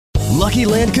Lucky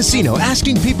Land Casino,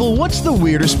 asking people, what's the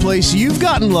weirdest place you've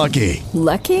gotten lucky?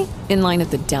 Lucky? In line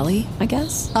at the deli, I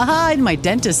guess? Aha, in my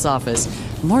dentist's office.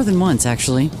 More than once,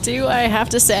 actually. Do I have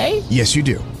to say? Yes, you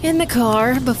do. In the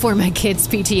car before my kids'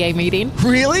 PTA meeting.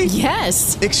 Really?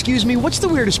 Yes. Excuse me, what's the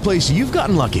weirdest place you've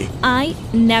gotten lucky? I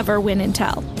never win and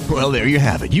tell. Well, there you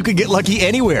have it. You can get lucky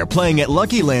anywhere, playing at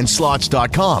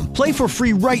LuckyLandSlots.com. Play for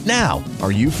free right now.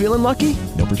 Are you feeling lucky?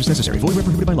 No purchase necessary. Void where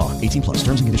prohibited by law. 18 plus.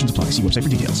 Terms and conditions apply. See website for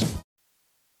details.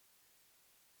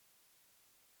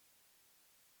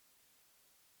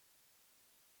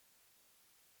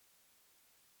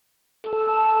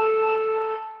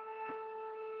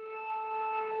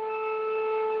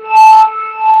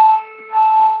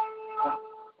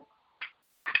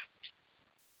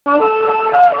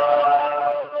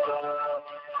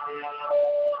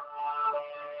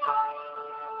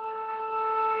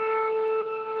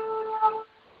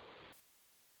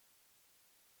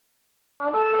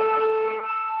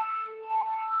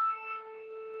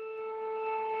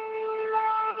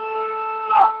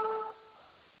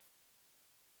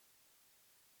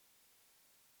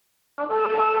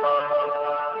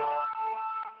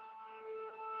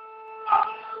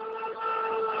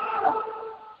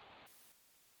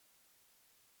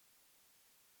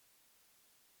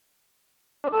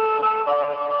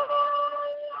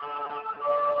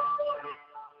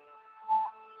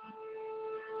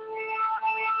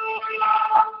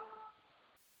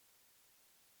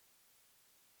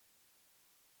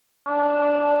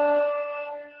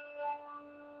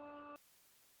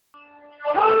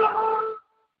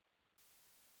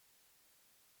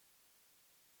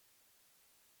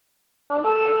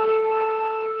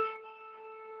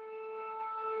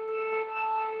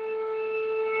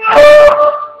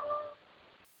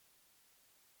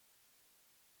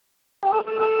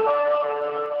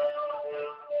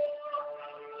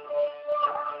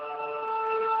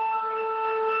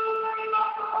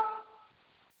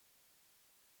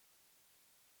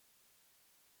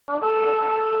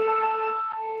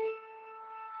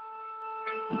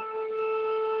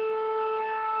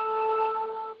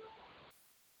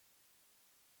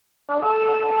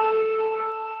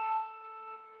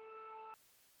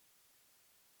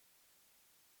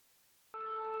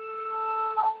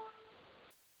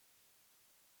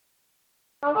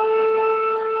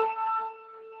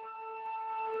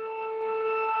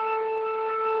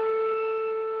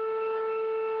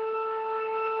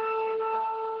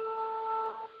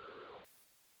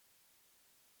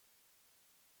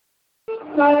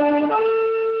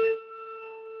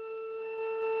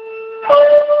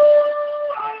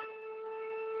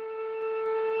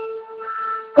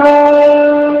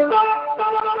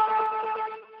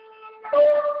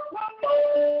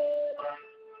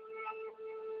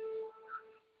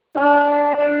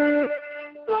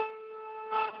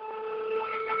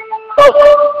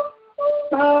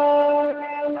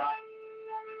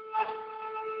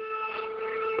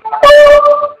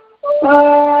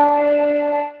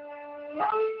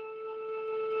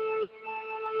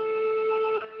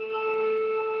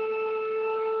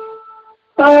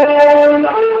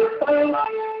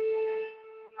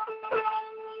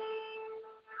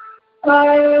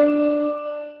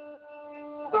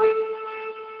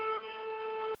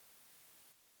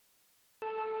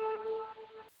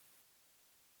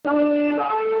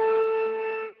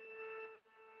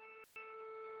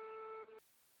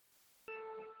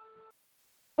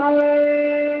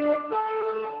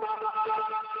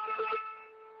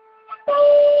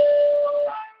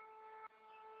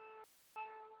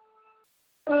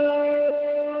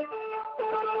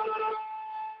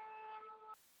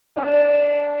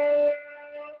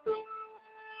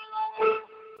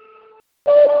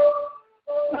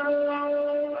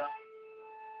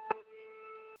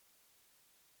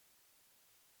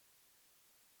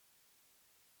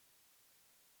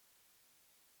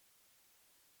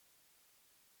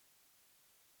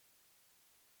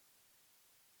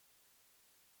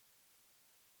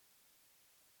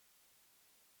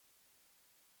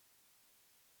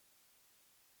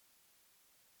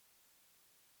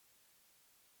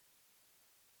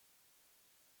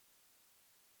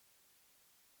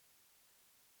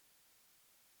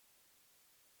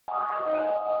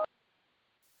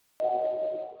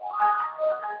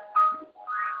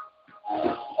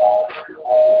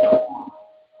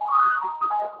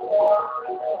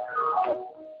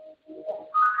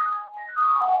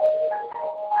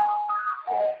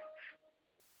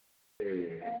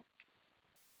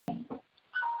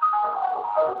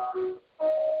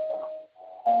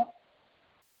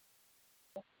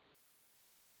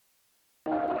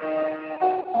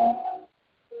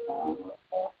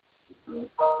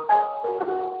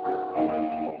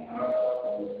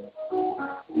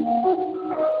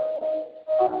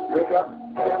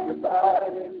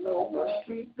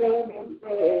 sleeping in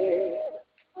bed.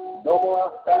 No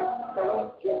more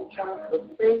thinking,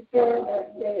 contemplating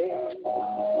again.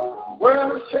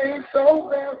 Well, it's changed so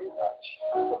very much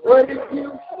what it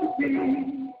used to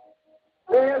be.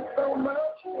 There's so much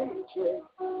hatred,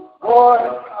 war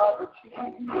and poverty.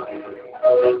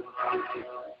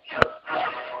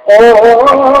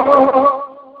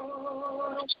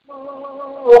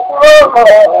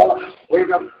 We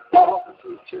got all the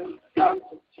teachers, got to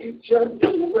teach a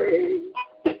new way.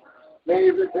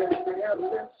 Maybe they'll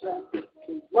listen to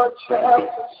what you have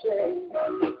to say.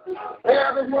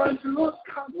 Everyone who's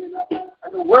coming up,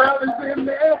 and the world is in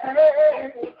their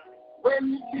hands. When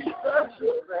you keep the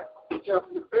children, just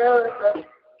the very best you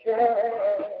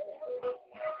can.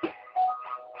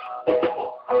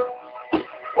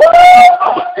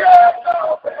 Whoa, yeah, so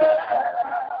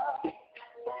bad.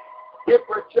 If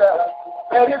we just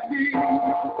let it be.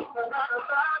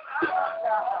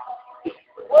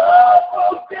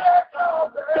 Whoa, yeah, so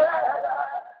bad.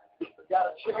 We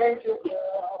gotta change it now,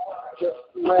 just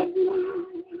the way you.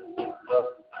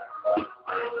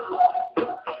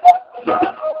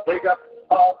 Wake up,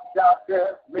 all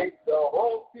doctors, make the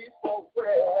whole people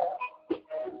wear.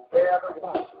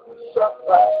 Everyone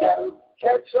suffer and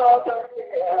catch all the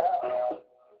hair.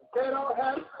 They don't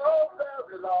have so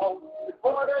very long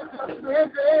before they just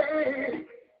busy.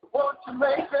 Won't you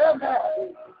make them happy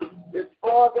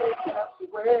before they pass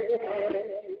away?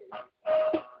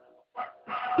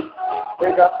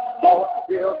 Wake up, all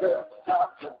the builders, time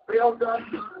to build a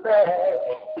new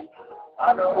land. I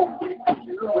know we can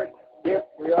do it if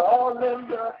we're all in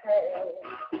the hand.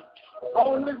 The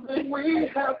only thing we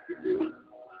have to do,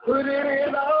 put it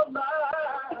in our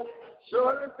minds.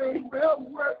 Surely things will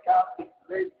work out.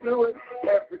 They do it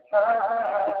every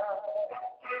time.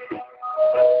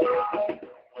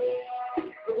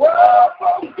 The world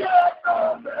won't get no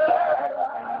better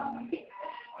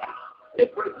if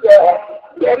we just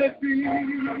let it be.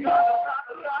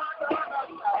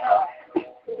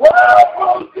 The world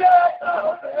won't get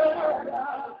no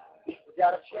better. We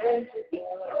gotta change it now,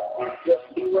 just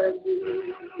the way we.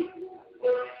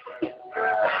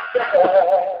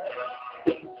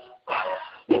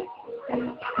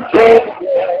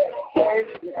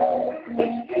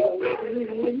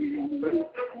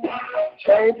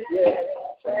 Change it,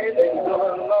 change it, do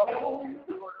it alone,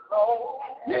 do it alone.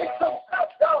 Need some stuff,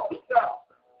 don't stop,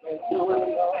 and do it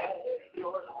alone, do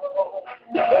it alone.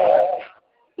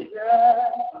 Yeah.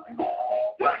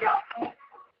 Wake up!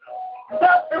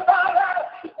 Everybody!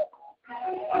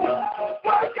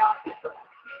 Wake up!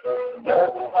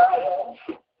 Everybody!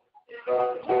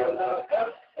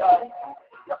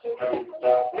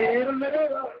 Need a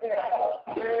little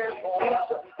help. There's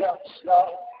more slow.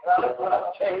 I'm gonna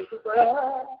change the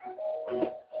brand.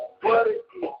 What it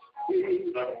used to be.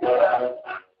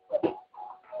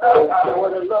 I do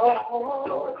it alone.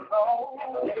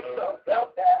 It's so felt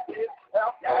that. It's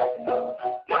felt that.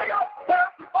 Wake up,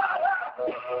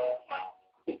 everybody.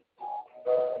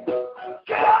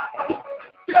 Get up.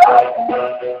 Get up.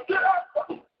 Get up.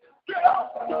 Get up.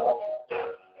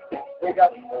 We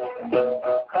got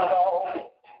come on.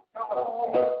 Come on.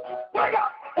 Wake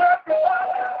up,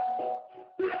 everybody.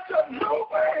 It's a new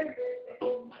way.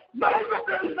 Maybe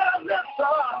there's not this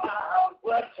song now.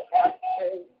 What you have to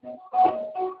say.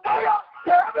 Wake up,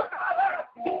 everybody.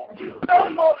 No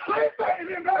more sleeping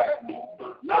in bed.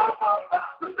 No more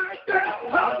thinking.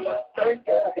 I'm just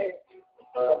thinking ahead.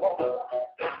 Come on.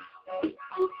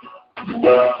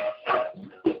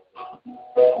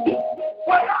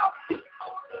 Wake up.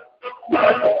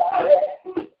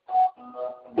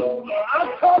 I'm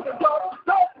talking about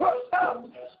don't push down.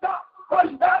 Stop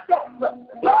pushing that don't.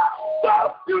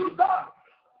 Stop you stop.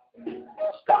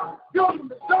 Stop using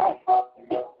the don't.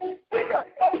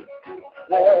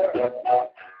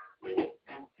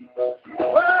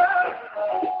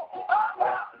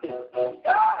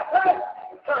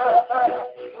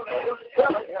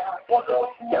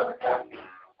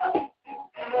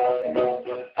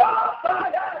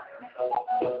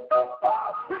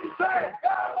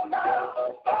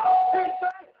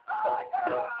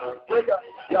 Wake up,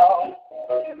 y'all.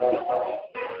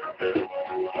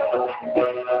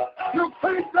 You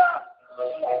preacher,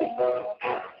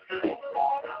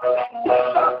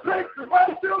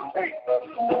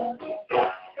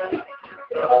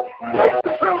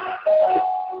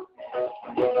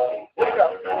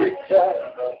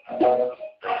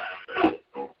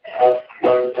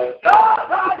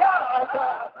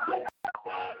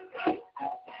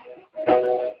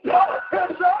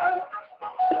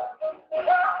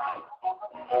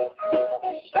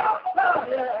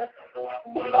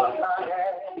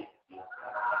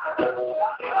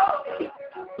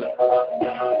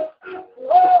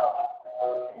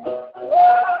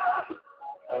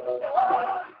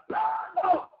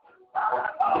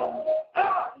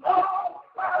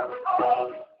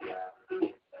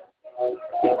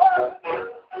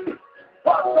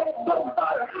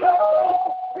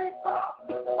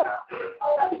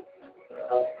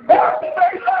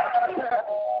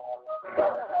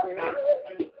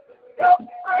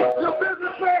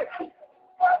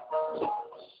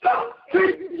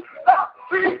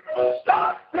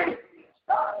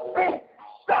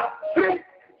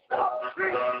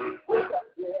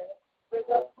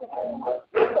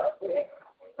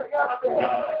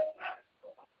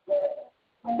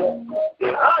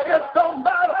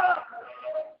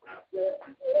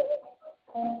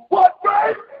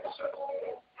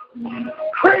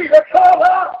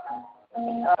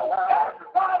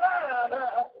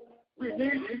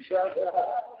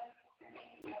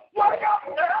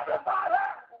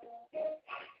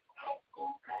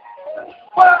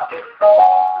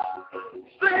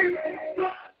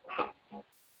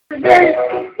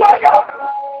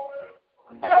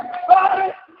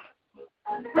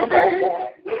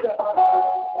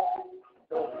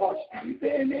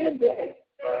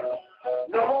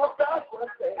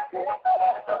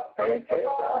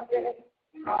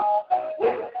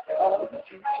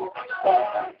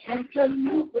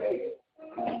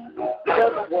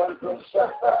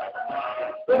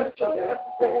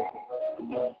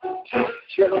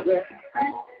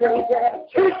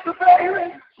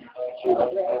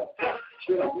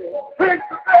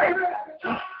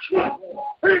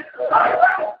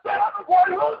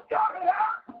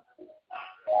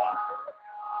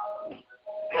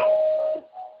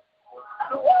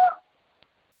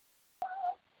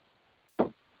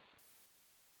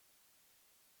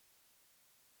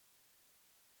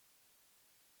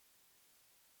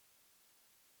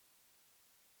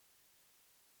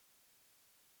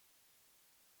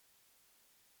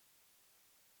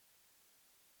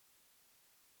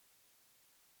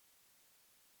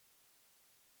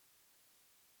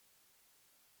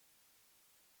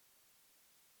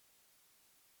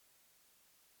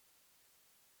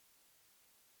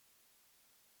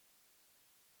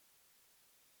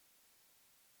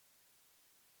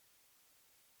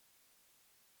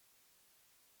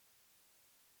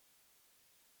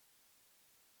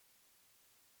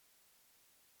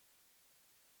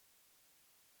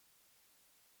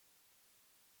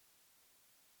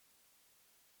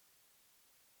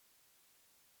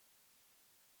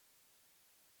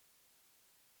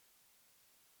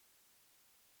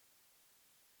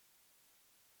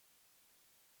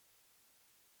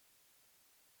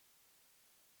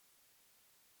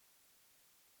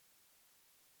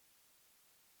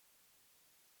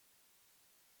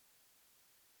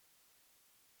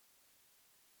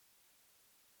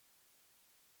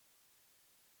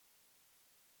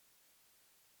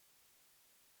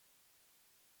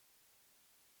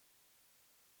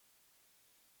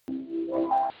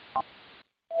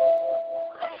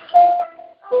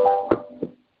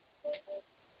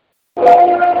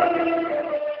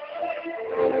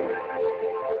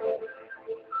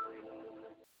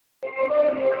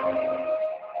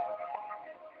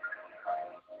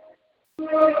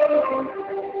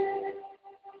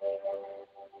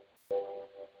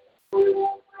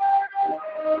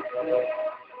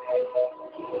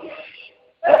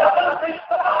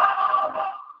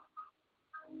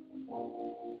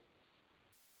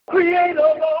 Creator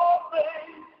of all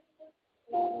things,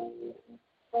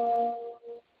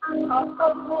 I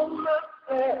humble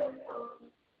myself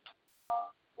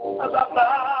as I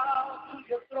bow to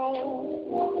your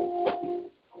throne.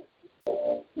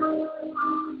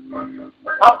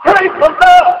 I pray for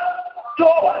love,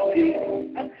 joy,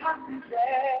 peace, and happiness.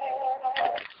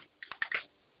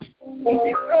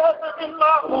 Be present in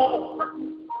my home,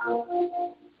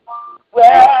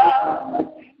 where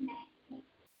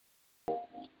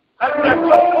and the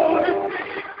Holy Spirit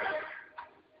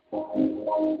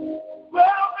well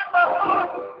in my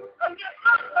heart and in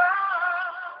my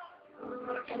mind.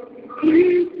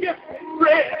 Please give me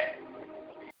rest.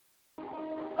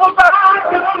 Cause I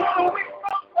can only wait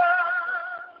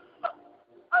sometimes.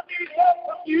 I need help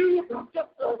from you just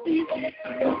to see me.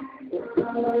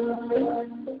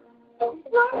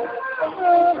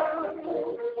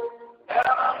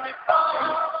 Heavenly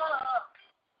Father,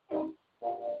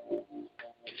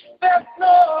 there's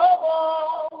no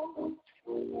one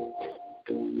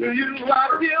to you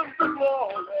I give the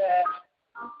glory,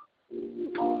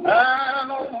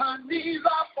 and on my knees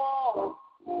I fall.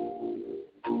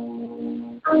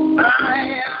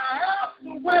 I ask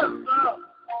for wisdom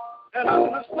and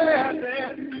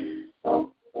understanding.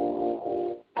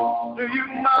 To you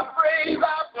my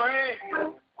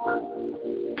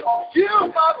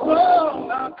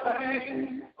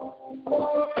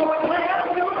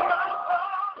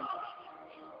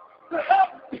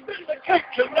take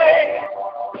your name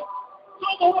so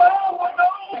the world will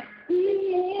know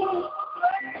who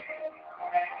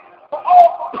for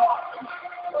all the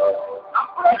I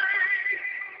pray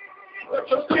that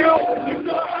you're still in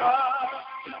the heart.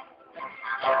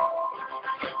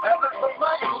 And it's the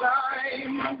right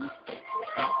time.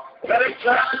 Let it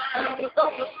shine with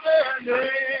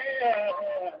understanding.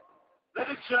 Let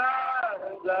it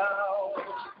shine down.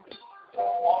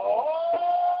 Oh,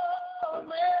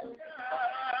 man.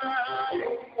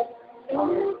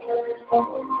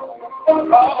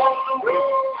 All the way.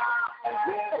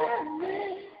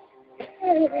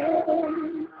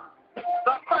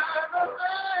 The final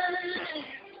day.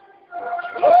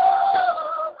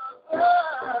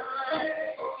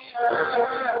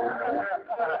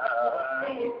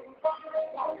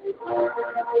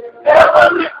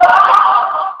 Heavenly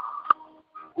Father,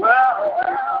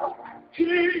 well,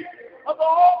 King of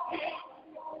all kings,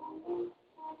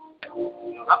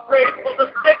 I pray for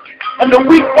the sick and the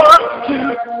weak ones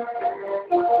too.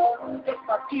 Just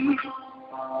my teeth.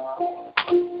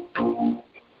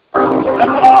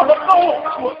 And all the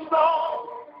folks who are strong,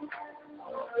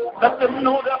 let them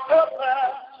know they're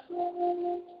purpose,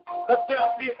 that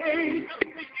they'll behave to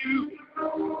you.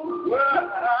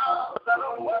 Well,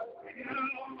 that'll work for you.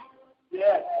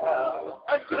 Yeah.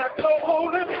 I said, no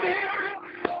Holy Spirit.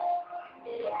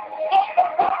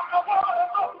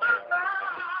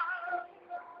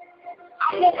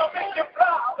 I want to make you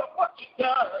proud of what you've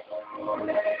done.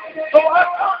 So I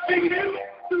come to you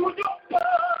through your blood.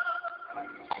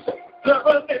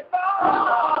 Heavenly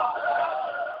Father,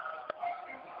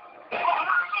 I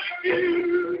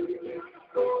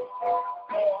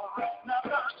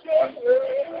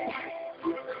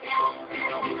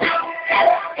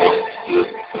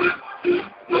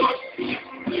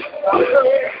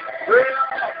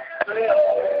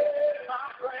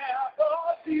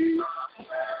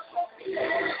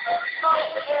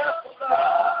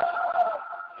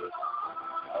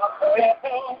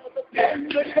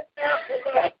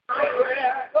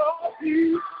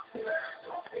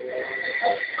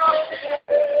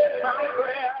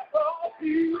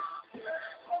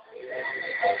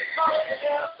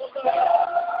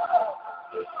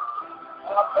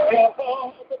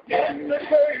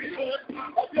thank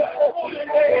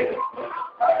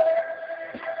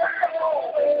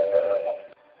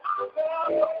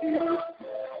you.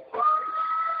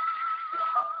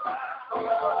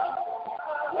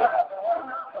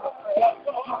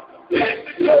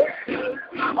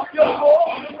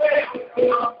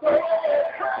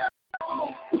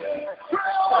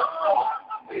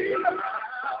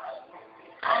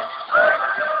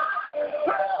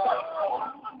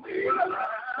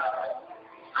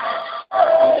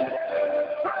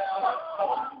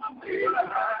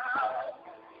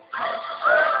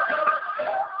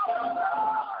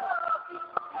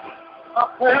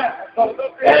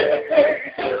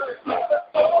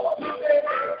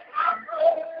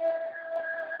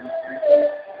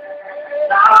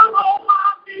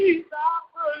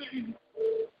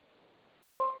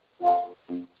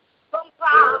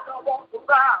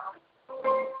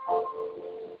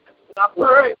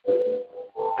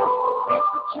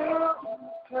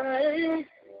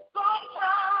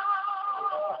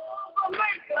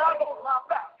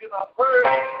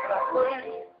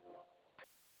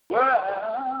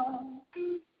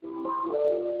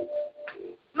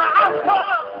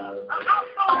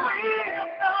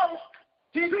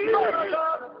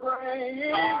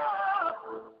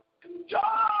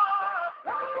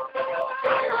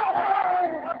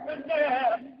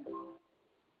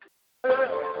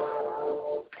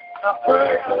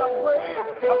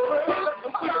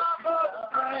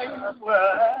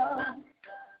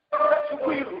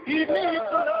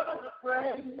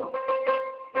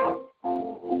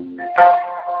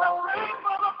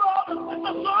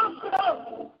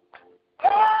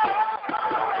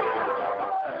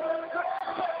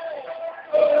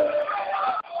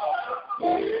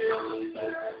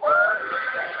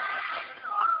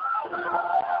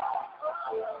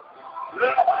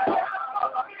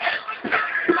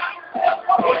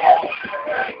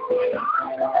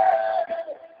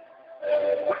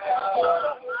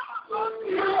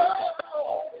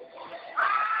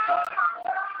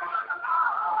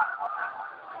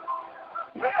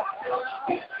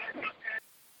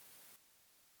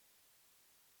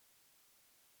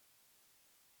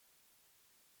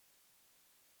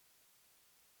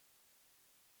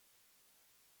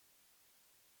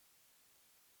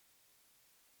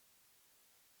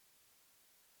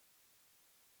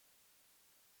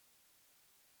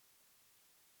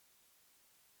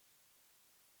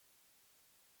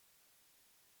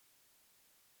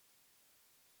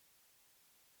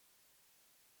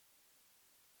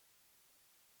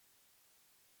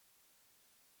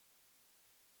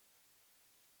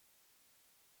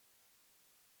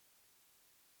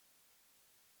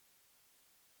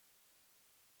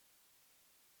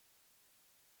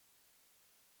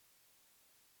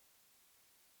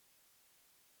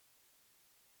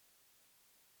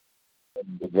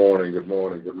 Good morning,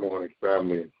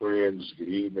 family and friends. Good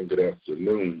evening, good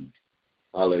afternoon.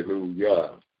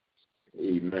 Hallelujah.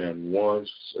 Amen.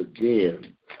 Once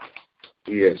again,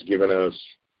 He has given us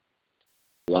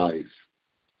life.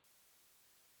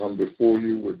 Come before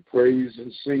you with praise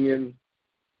and singing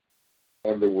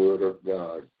on the word of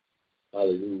God.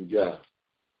 Hallelujah.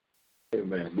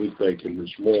 Amen. We thank Him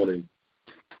this morning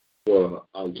for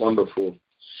our wonderful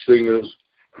singers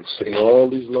and sing all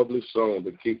these lovely songs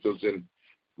that keep us in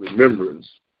remembrance.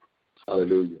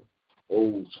 Hallelujah.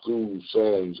 Old school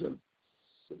songs and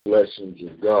the blessings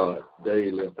of God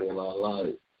daily upon our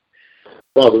lives.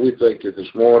 Father, we thank you this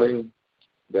morning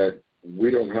that we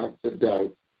don't have to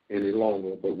doubt any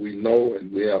longer, but we know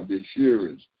and we have the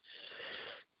assurance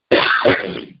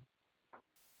that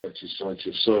you sent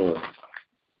your Son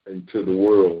into the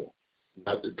world,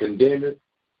 not to condemn it,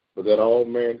 but that all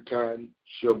mankind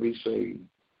shall be saved.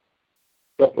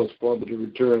 Help us, Father, to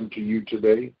return to you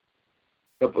today.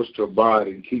 Help us to abide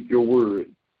and keep your word.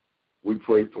 We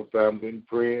pray for family and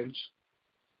friends.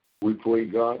 We pray,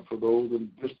 God, for those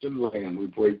in distant land. We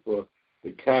pray for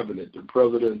the cabinet, the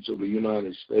presidents of the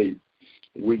United States.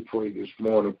 We pray this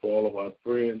morning for all of our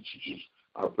friends, such as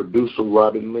our producer,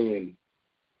 Robin Lynn.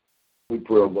 We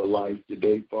pray over life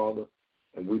today, Father,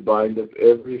 and we bind up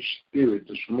every spirit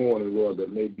this morning, Lord,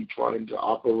 that may be trying to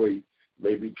operate,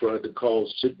 may be trying to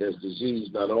cause sickness, disease,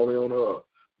 not only on earth,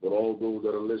 but all those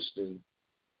that are listening.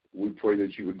 We pray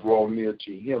that you would draw near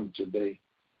to him today.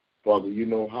 Father, you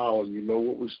know how and you know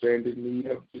what we stand in need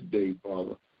of today,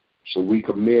 Father. So we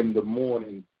commend the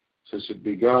morning since it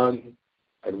begun,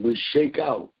 and we shake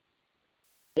out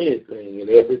anything and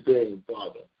everything,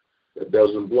 Father, that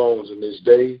doesn't belong in this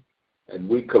day. And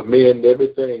we commend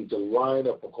everything to line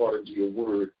up according to your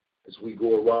word as we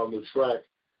go around the track.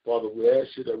 Father, we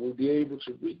ask you that we'll be able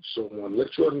to reach someone.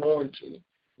 Let your anointing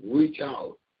reach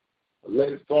out. Let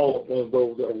it fall upon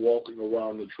those that are walking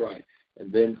around the track.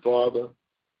 And then, Father,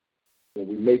 when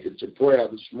we make it to prayer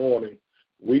this morning,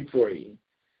 we pray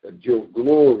that your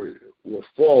glory will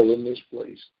fall in this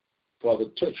place. Father,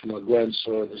 touch my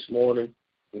grandson this morning,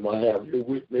 whom I have here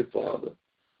with me, Father.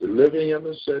 Deliver him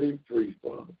and set him free,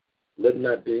 Father. Let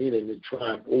not the enemy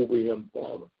triumph over him,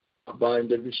 Father. I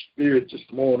bind every spirit this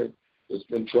morning that's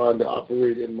been trying to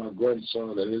operate in my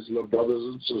grandson and his little brothers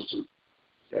and sisters,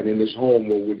 and in his home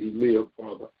where would he live,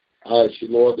 Father. I ask you,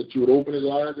 Lord, that you would open his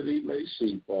eyes that he may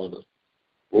see, Father.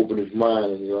 Open his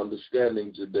mind and his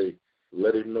understanding today.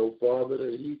 Let him know, Father,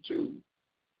 that he too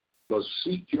must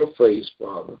seek your face,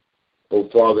 Father. Oh,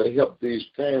 Father, help these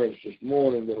parents this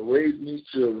morning that are raising these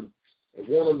children and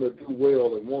want them to do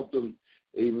well and want them,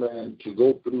 amen, to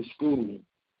go through school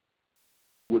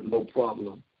with no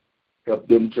problem. Help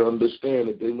them to understand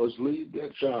that they must lead their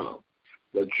child,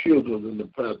 their children, in the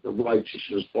path of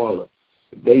righteousness, Father.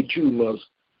 They too must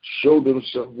show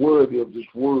themselves worthy of this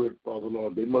word, Father,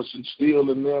 Lord. They must instill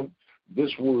in them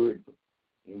this word.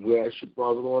 And we ask you,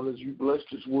 Father, Lord, as you bless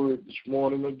this word this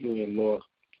morning again, Lord,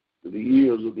 to the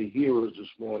ears of the hearers this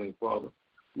morning, Father.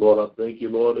 Lord, I thank you,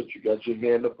 Lord, that you got your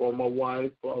hand up on my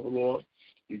wife, Father, Lord.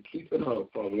 You're keeping her,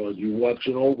 Father, Lord. You're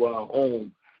watching over our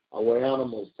home, our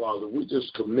animals, Father. We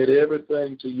just commit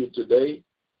everything to you today.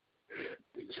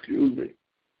 Excuse me.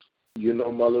 You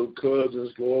know my little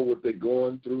cousins, Lord, what they're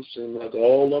going through. Seem like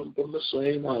all of them from the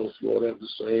same house, Lord, have the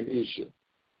same issue.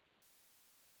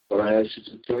 But I ask you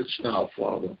to touch now,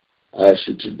 Father. I ask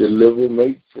you to deliver,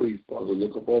 make free, Father.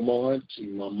 Look upon my auntie,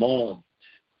 my mom.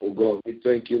 Oh, God, we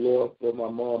thank you, Lord, for my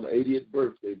mom's 80th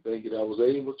birthday. Thank you that I was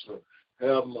able to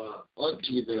have my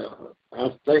auntie there. I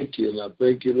thank you, and I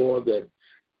thank you, Lord, that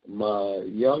my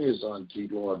youngest auntie,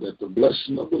 Lord, that the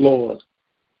blessing of the Lord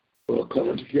will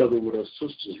come together with our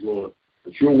sisters, Lord,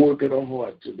 that you'll work in our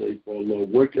heart today, Father, Lord.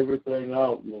 Work everything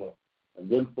out, Lord. And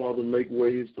then, Father, make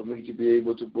ways for me to be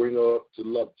able to bring her up to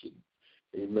Lupton.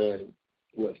 Amen.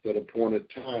 At that appointed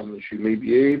time, that she may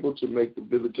be able to make the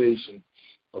visitation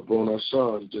upon our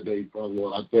son today, Father,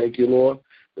 Lord. I thank you, Lord,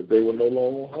 that they will no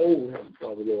longer hold him,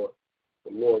 Father, Lord.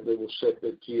 But, Lord, they will set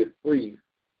that kid free,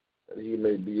 that he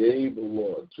may be able,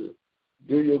 Lord, to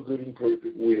do your good and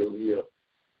perfect will here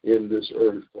in this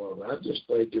earth, Father. I just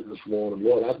thank you this morning,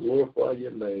 Lord. I glorify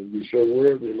your name. You're so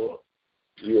worthy, Lord.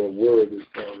 You are worthy,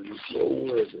 Father. You're so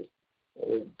worthy.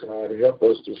 Oh, God, help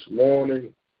us this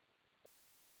morning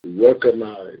to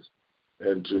recognize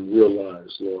and to realize,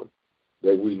 Lord,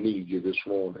 that we need you this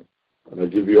morning. And I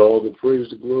give you all the praise,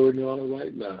 the glory, and the honor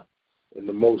right now in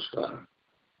the Most High.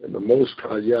 In the Most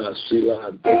High, Yah, Selah,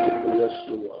 and thank you for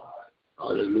Yeshua.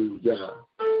 Hallelujah.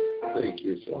 Thank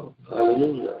you, Father.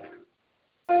 Hallelujah.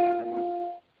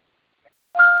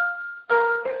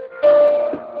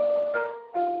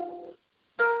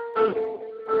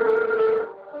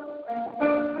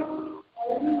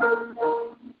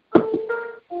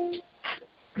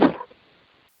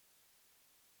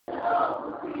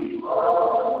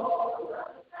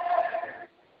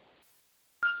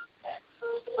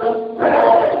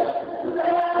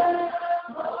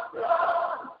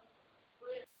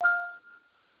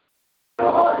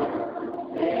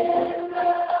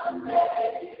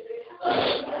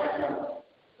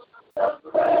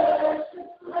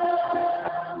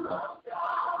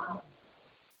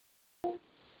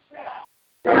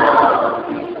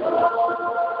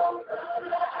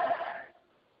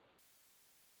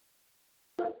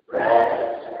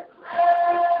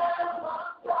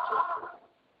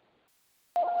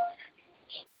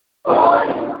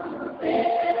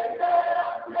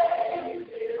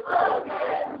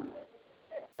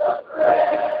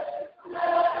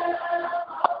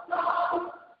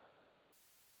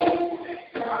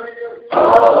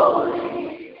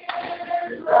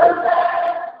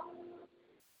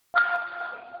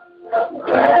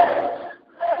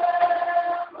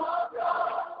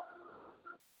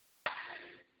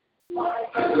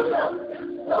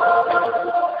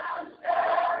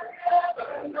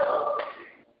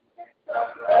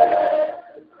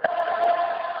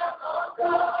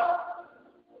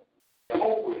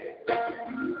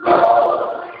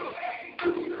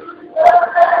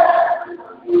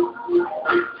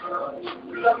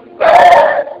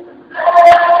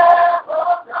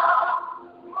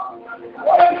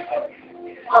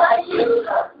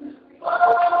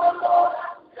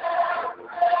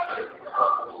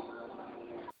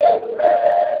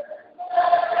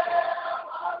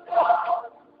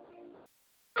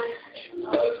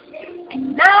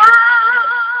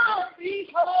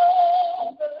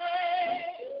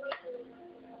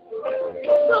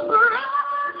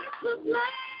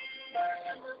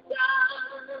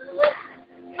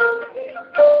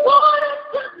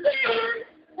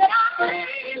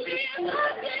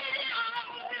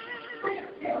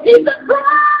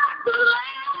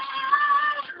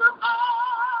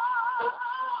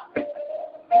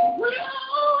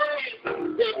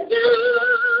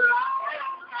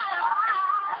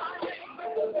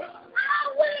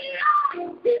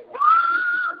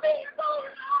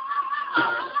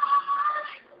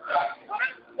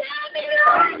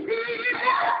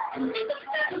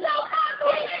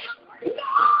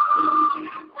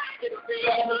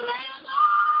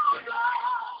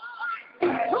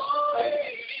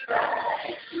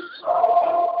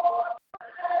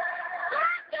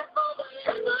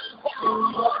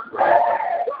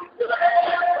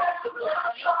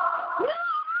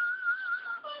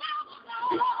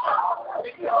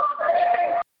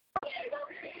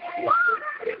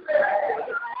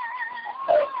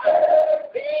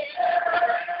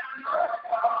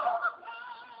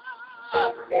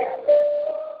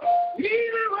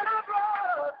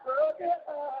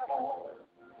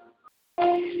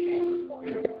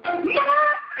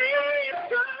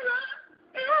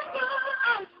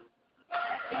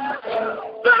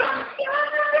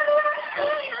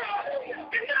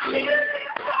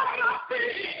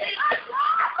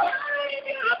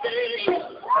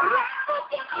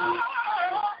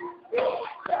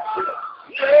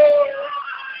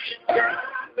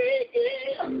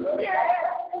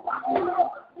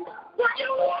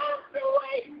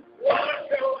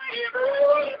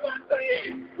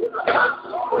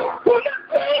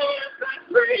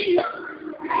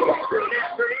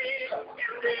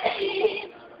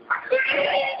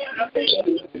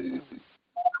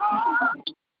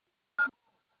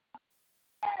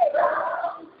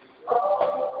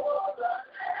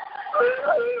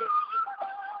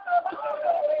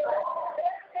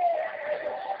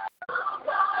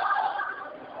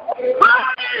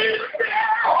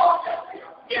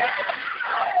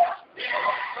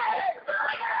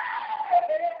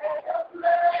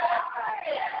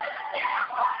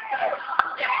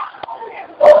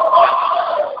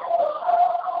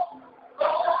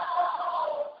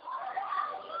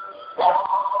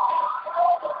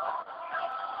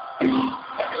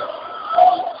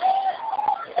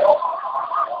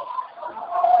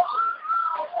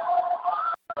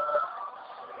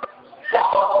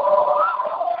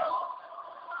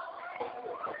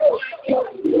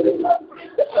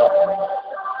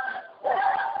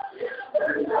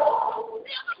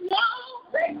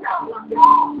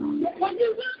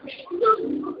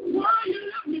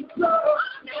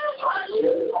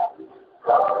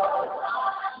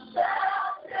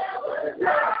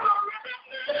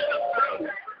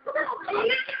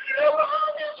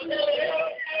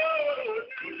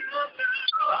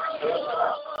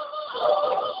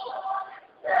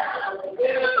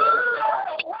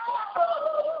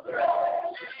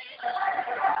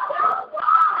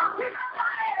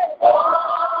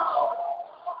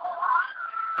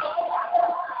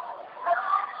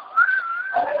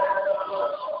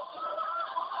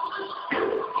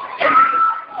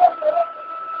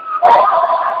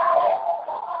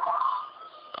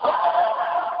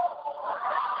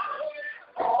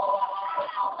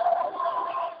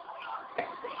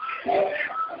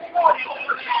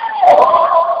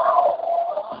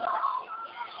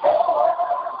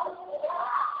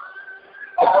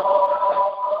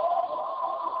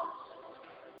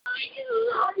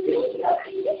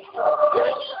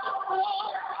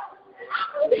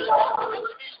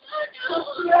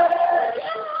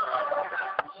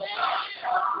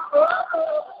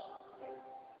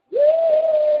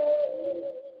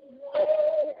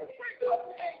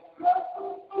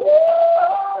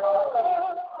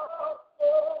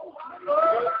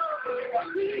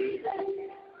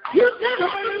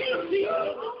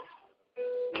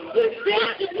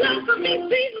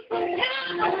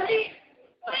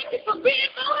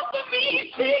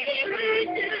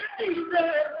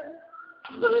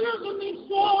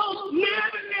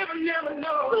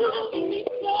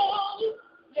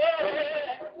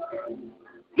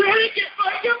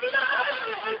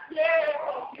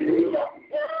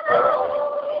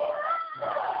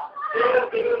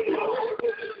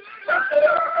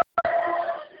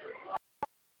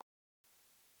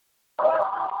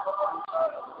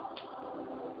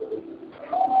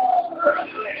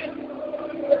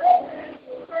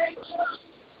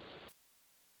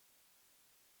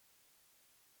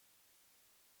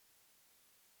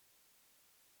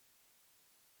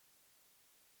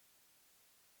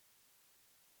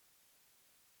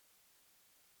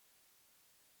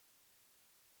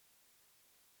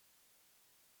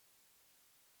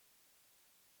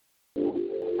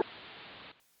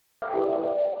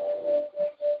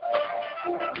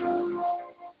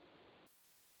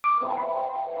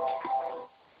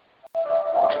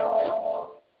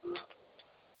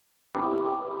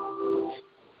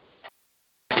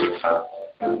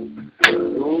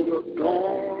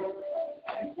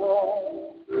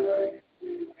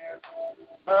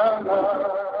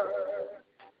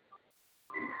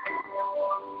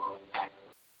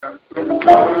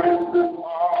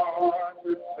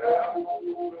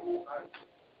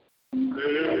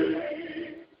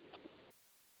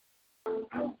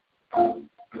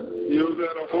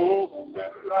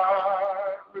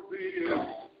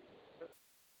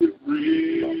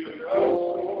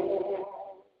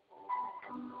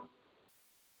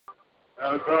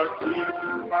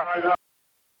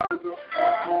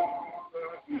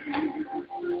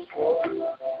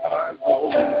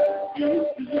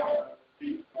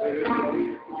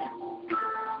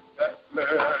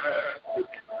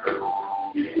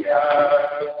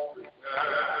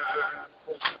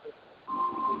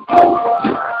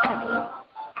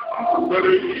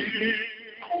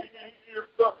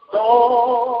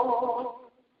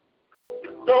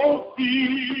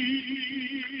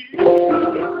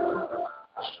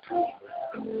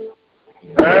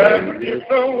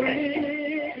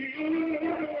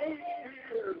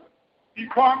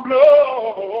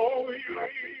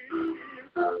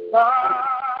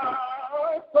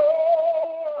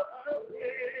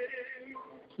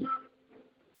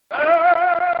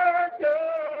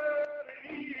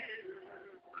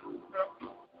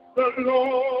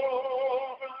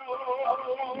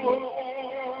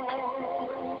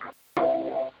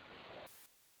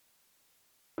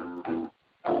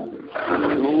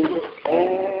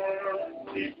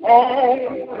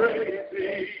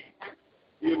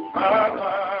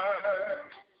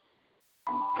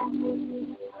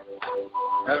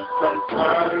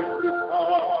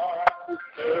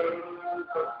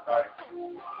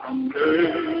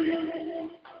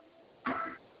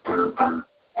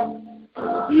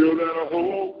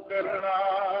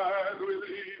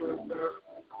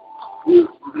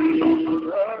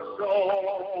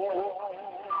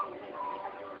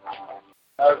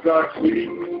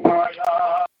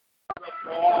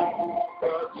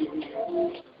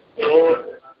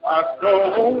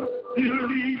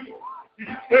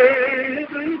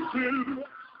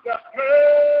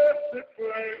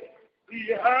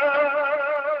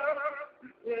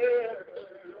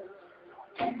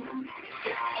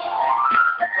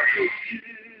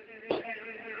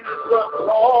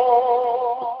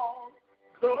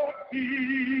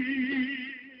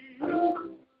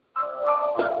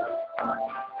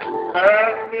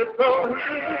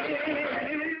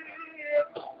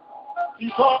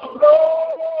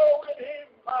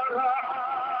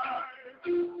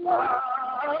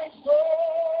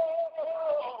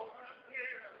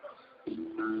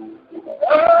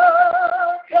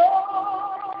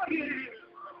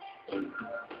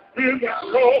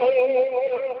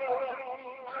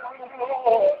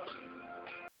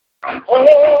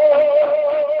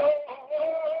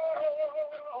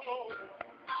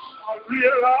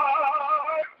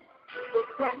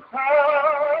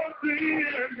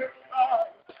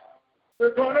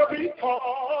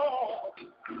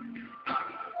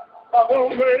 of the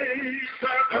waves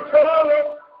and the color,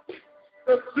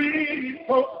 the sea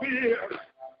fulfilled.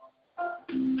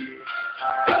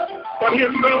 But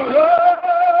in the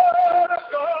word of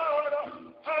God,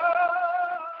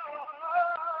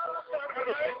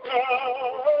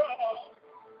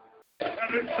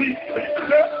 and it seeks me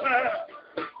steadfast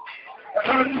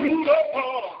and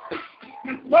unmovable,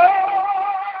 His word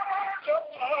of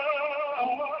God.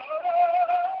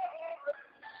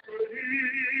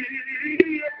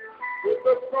 With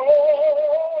the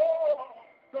throne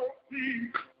so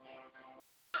deep,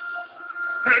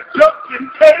 and just in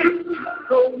case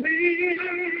so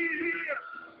near,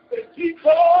 they keep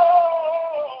on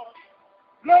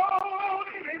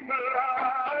loading in my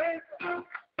life.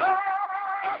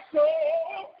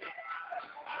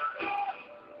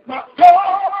 My soul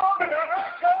and I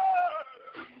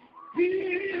He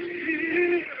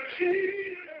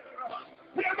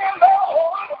my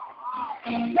Lord,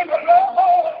 my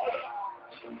Lord,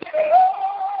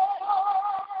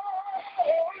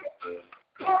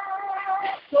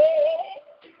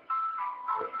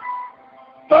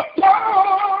 the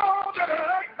Lord that I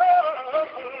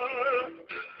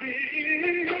He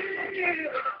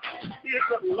is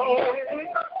the Lord,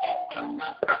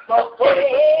 my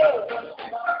soul,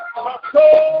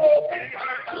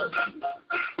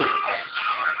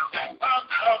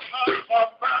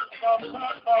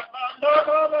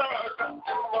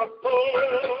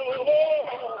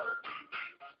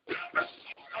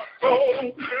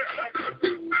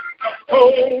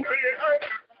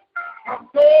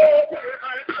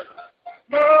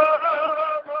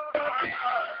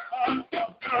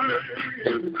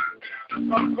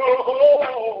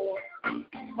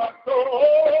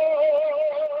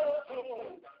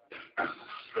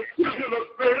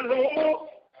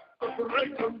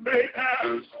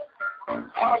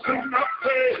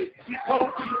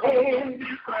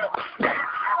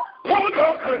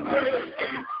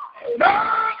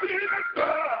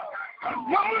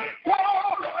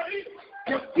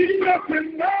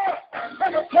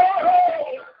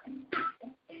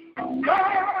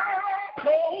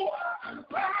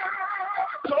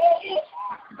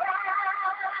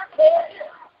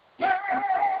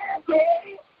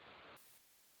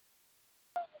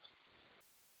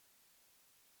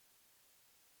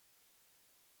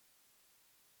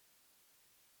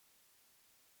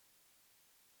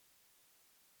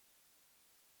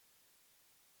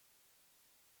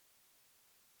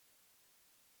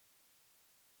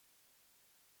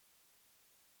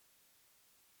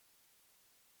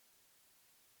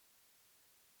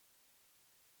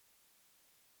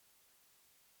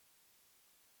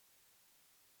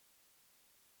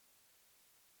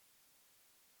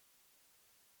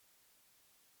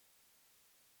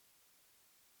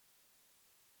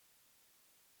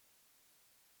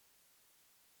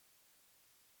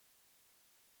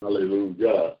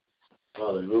 Hallelujah.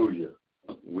 Hallelujah.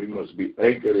 We must be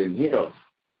anchored in Him.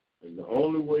 And the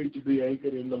only way to be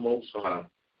anchored in the Most High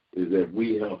is that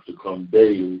we have to come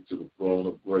daily to the throne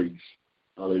of grace.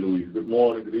 Hallelujah. Good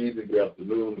morning, good evening, good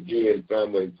afternoon again,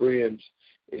 family and friends.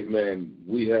 Amen.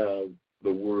 We have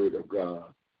the Word of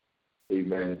God.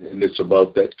 Amen. And it's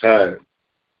about that time.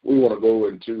 We want to go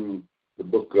into the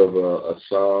book of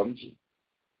Psalms,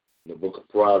 the book of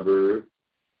Proverbs,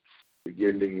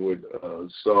 beginning with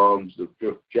Psalms, the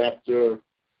 5th chapter.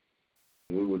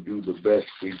 We will do the best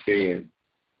we can.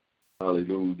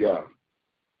 Hallelujah.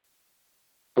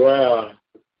 Prayer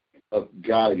of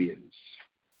guidance.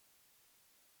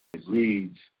 It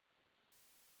reads,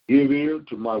 "Give ear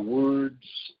to my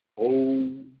words,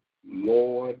 O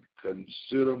Lord,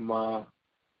 consider my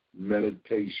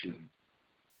meditation.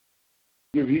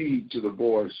 Give heed to the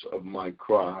voice of my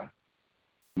cry,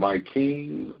 my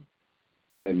King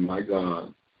and my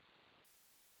God.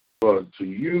 For to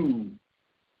you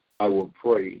I will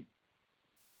pray.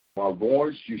 My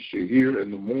voice you shall hear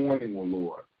in the morning, O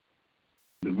Lord.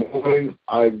 In the morning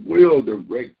I will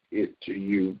direct it to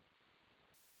you,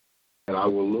 and I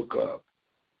will look up.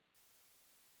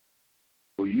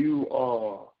 For you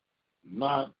are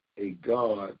not a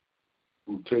God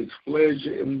who takes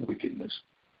pleasure in wickedness,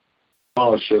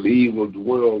 nor shall evil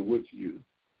dwell with you.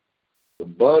 The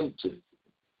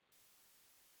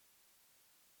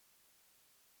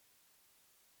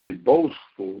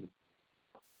boastful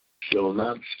shall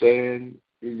not stand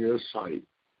in your sight.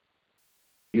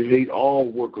 You hate all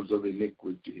workers of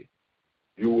iniquity.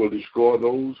 You will destroy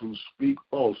those who speak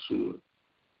falsehood.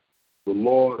 The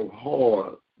Lord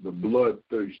abhors the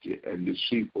bloodthirsty and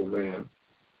deceitful man.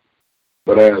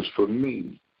 But as for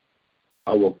me,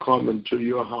 I will come into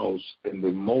your house in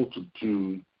the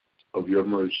multitude of your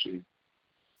mercy.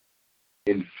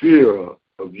 In fear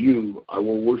of you, I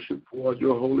will worship toward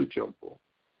your holy temple.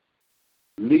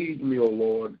 Lead me, O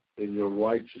Lord, in your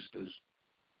righteousness,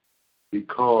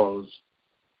 because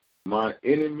my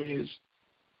enemies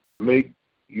make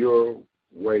your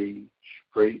way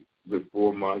straight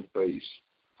before my face.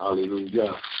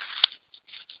 Hallelujah.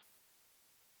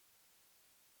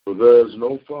 For there is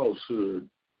no falsehood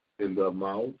in the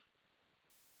mouth.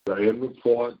 The end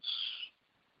reports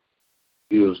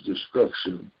is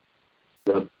destruction.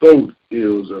 The throat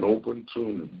is an open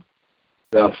tomb.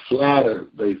 They flatter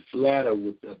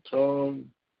with their tongue.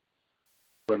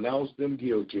 Pronounce them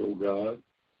guilty, O God.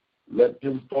 Let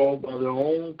them fall by their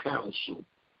own counsel.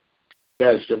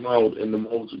 Cast them out in the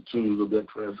multitude of their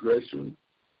transgression,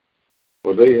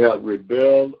 for they have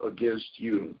rebelled against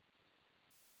you.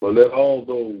 But let all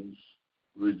those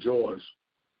rejoice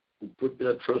who put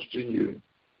their trust in you.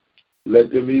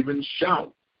 Let them even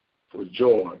shout for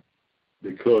joy,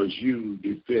 because you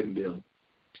defend them.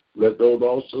 Let those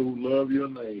also who love your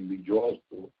name be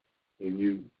joyful in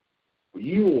you. For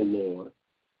you, O Lord,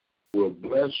 will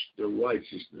bless the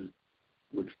righteousness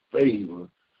with favor.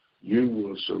 You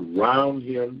will surround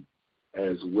him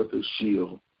as with a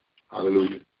shield.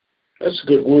 Hallelujah. That's a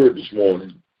good word this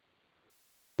morning.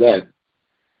 That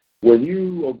when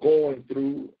you are going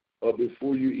through, or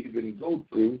before you even go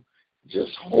through,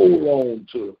 just hold on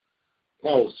to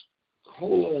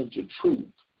truth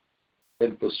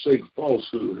and forsake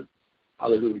falsehood.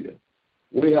 Hallelujah.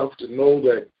 We have to know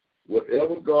that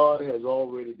whatever God has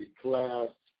already declared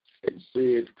and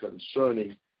said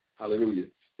concerning, hallelujah,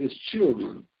 his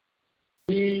children,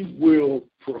 he will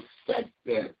perfect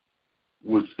that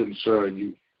which concerns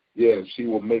you. Yes, he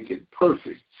will make it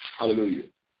perfect. Hallelujah.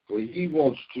 For he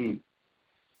wants to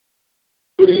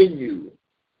put in you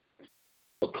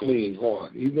a clean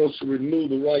heart. He wants to renew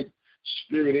the right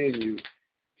spirit in you.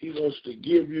 He wants to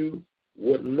give you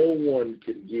what no one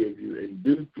can give you and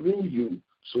do through you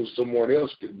so someone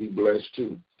else can be blessed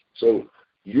too. So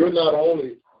you're not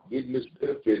only getting this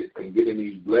benefit and getting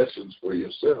these blessings for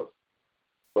yourself,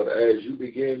 but as you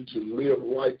begin to live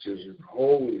righteous and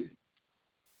holy,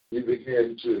 you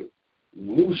begin to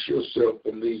loose yourself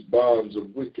from these bonds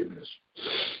of wickedness.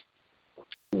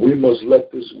 We must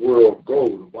let this world go.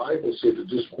 The Bible said that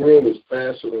this world is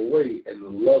passing away and the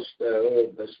lust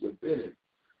thereof that's within it.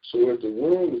 So if the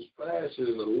world is passing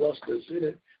and the lust that's in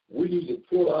it, we need to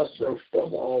pull ourselves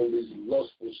from all these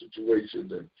lustful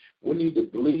situations. And we need to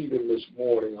believe him this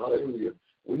morning. Hallelujah.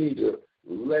 We need to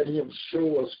let him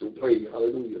show us the way.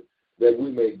 Hallelujah. That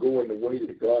we may go in the way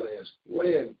that God has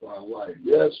planned for our life.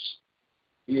 Yes,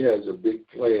 he has a big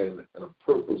plan and a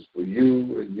purpose for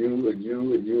you and you and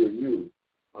you and you and you.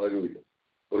 Hallelujah.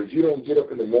 But if you don't get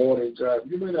up in the morning time,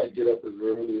 you may not get up as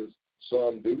early as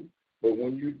some do, but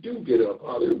when you do get up,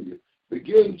 hallelujah,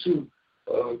 begin to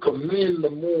command the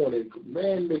morning,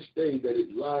 command this day that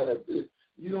it line up.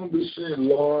 You don't be saying,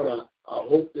 Lord, I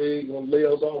hope they ain't going to lay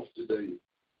us off today.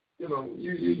 You know,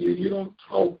 you don't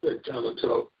talk that kind of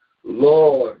talk.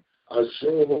 Lord, I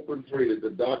sure hope and pray that the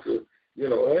doctor,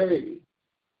 hey,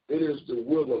 it is the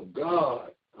will of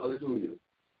God. Hallelujah.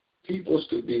 People's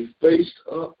to be faced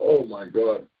up. Oh, my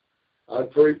God. I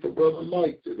pray for Brother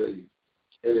Mike today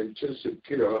in intensive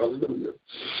care. Hallelujah.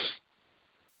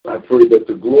 I pray that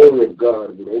the glory of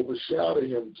God would overshadow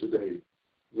him today.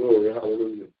 Glory,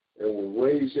 hallelujah. And will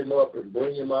raise him up and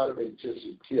bring him out of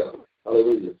intensive care.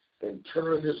 Hallelujah. And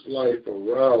turn his life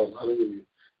around. Hallelujah.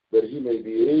 That he may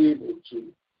be able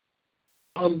to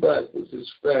come back with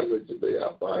his family today.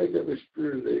 I bind every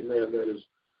spirit, amen, that is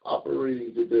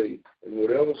operating today and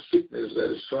whatever sickness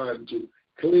that is trying to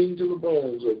cling to the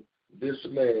bones of this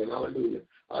man. Hallelujah.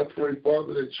 I pray,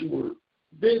 Father, that you would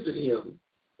visit him,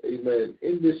 amen,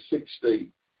 in this sick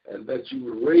state, and that you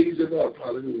would raise him up,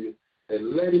 hallelujah,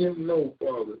 and let him know,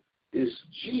 Father, it's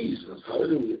Jesus,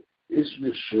 hallelujah. It's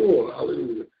Yeshua,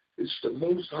 hallelujah. It's the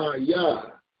Most High Yah.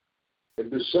 And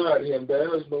beside him,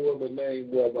 there is no other name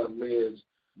whereby men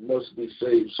must be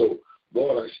saved. So,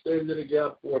 Lord, I stand in the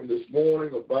gap for him this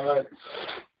morning,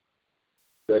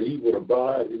 that he would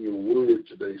abide in your word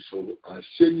today. So I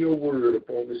send your word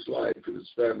upon his life and his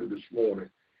family this morning.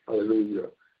 Hallelujah.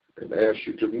 And ask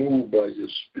you to move by your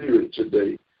spirit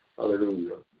today.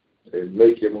 Hallelujah. And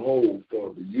make him whole,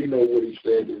 Father. You know what he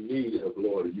stands in need of,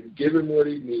 Lord. You give him what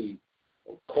he needs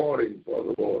according,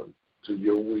 Father, Lord, to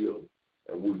your will.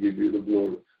 And we'll give you the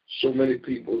glory. So many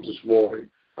people this morning,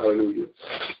 hallelujah,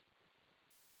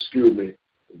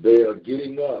 they are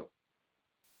getting up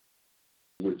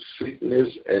with sickness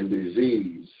and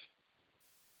disease,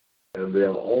 and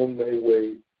they're on their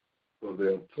way for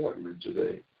their appointment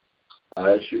today.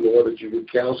 I ask you, Lord, that you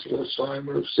would cancel the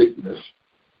assignment of sickness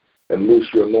and loose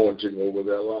your anointing over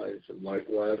their life. And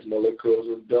likewise, Mother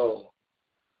Cousin Dawn,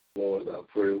 Lord, I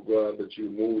pray, oh God, that you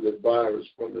move that virus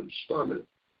from his stomach.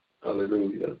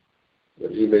 Hallelujah.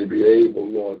 That he may be able,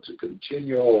 Lord, to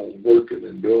continue on working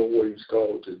and doing what he's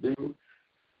called to do.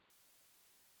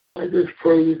 I just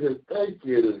praise and thank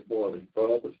you this morning,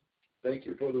 Father. Thank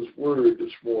you for this word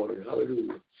this morning.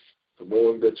 Hallelujah. For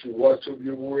knowing that you watch over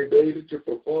your word daily to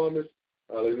perform it.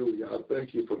 Hallelujah. I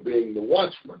thank you for being the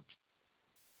watchman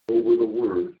over the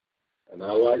word. And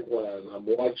I likewise, I'm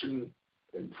watching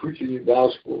and preaching your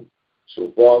gospel.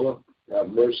 So, Father, have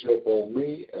mercy upon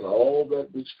me and all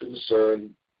that which concern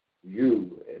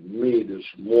you and me this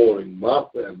morning, my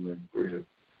family and friends.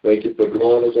 Thank you for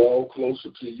drawing us all closer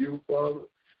to you, Father,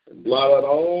 and blot out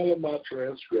all of my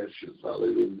transgressions.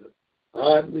 Hallelujah.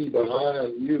 Hide me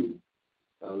behind you.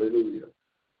 Hallelujah.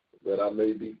 That I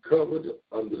may be covered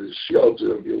under the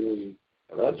shelter of your wing.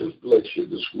 And I just bless you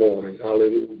this morning.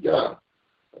 Hallelujah.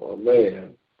 Oh,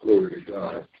 man. Glory to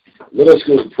God. Let us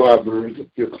go to Proverbs,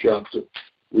 the 5th chapter.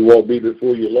 We won't be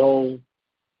before you long.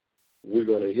 We're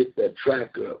going to hit that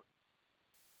track up.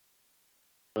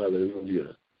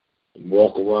 Hallelujah. And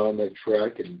walk around that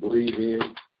track and breathe in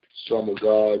some of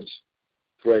God's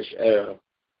fresh air.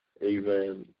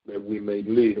 Amen. That we may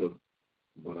live.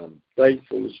 But I'm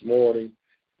thankful this morning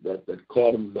that the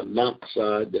carbon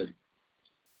monoxide that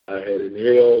I had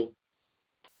inhaled,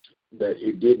 that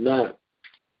it did not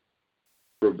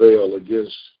prevail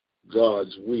against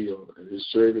God's will. And his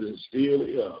servant is still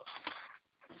here.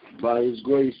 By his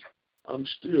grace, I'm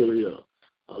still here.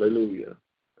 Hallelujah.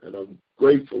 And I'm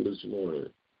grateful this morning.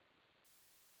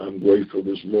 I'm grateful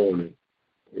this morning.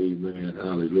 Amen.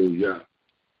 Hallelujah.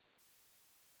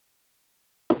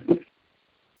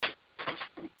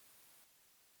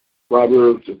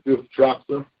 Proverbs, the 5th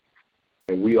chapter.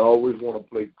 And we always want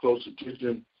to pay close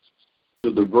attention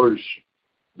to the verse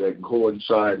that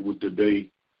coincide with the day.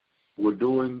 We're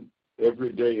doing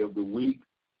every day of the week,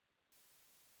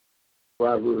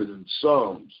 Proverbs and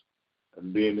Psalms.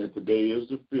 And being that today is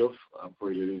the 5th, I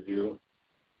pray it is here,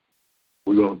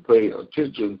 we're going to pay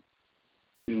attention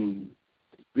to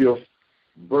the 5th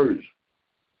verse.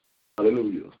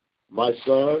 Hallelujah. My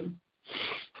son,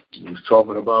 he's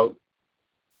talking about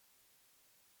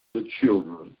the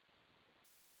children.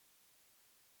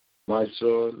 My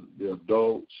son, the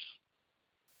adults,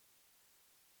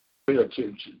 pay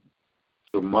attention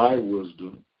to my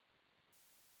wisdom.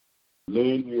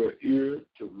 Lend your ear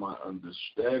to my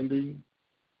understanding,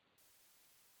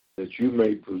 that you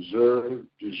may preserve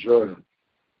discernment,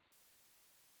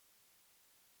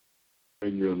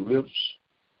 and your lips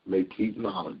may keep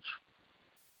knowledge.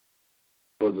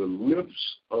 For the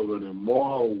lips of an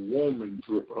immoral woman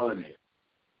drip honey,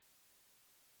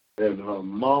 and her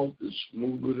mouth is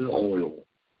smoother than oil.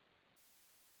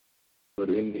 But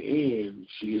in the end,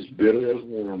 she is bitter as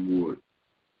wormwood,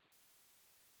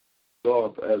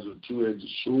 sharp as a two-edged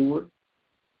sword.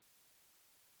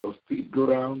 Her feet go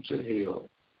down to hell.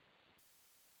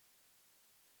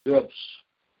 Steps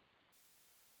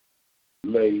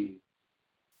lay.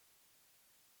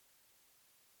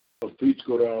 Her feet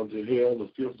go down to hell, the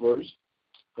 5th verse.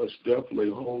 Her steps lay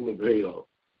hold of hell.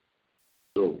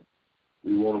 So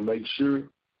we want to make sure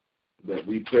that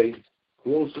we pay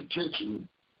close attention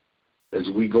as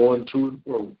we go into it,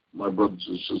 well, my brothers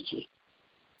and sisters.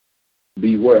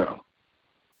 Beware,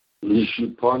 lest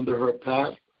you ponder her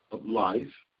path of life,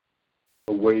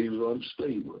 her ways are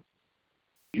unstable.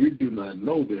 You do not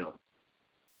know them.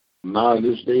 Now in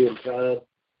this day and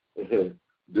time,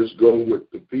 this goes with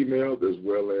the females as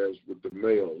well as with the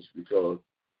males, because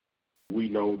we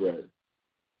know that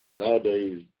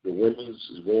nowadays the women's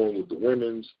is going with the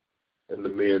women's and the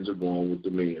men's are going with the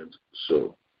men's.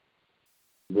 So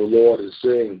the Lord is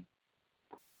saying,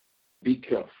 be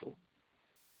careful.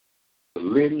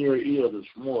 Lend your ear this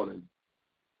morning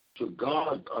to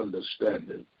God's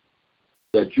understanding,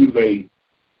 that you may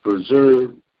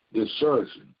preserve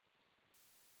discernment,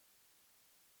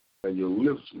 and your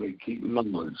lips may keep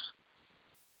knowledge.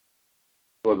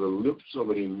 For the lips of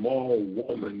an immoral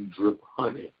woman drip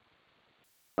honey.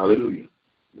 Hallelujah.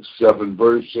 The 7th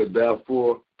verse said,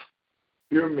 therefore,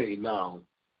 hear me now,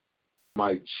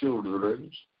 my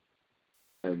children,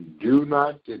 and do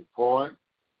not depart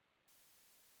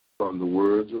from the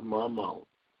words of my mouth.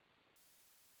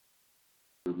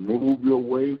 Remove your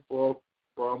way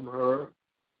from her,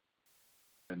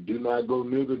 and do not go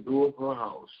near the door of her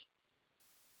house,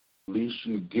 lest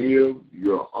you give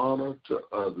your honor to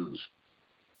others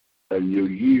and your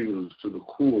years to the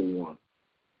cruel one,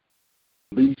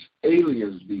 lest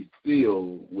aliens be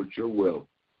filled with your wealth.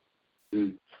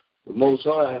 The Most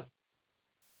High,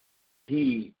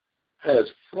 he has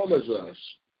promised us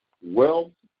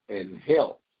wealth and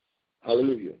health.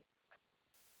 Hallelujah.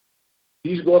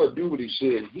 He's going to do what he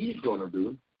said he's going to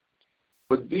do.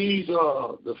 But these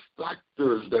are the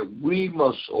factors that we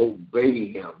must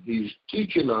obey him. He's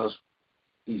teaching us,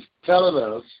 he's telling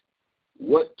us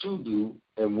what to do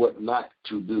and what not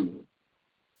to do.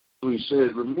 So he says,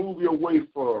 remove your way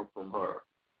far from her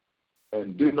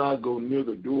and do not go near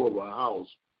the door of her house,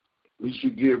 lest you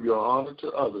give your honor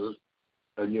to others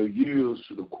and your years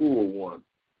to the cruel one,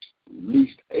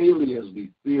 lest aliens be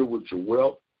filled with your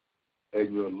wealth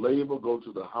and your labor go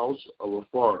to the house of a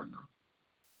foreigner,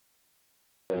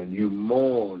 and you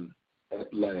mourn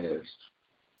at last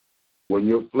when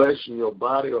your flesh and your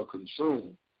body are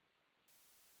consumed,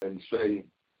 and say,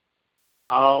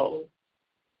 how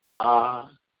I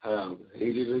have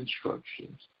hated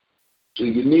instructions. So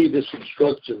you need this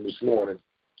instruction this morning.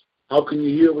 How can you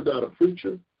hear without a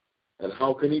preacher? And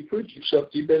how can he preach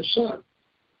except he been sent?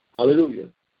 Hallelujah.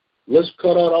 Let's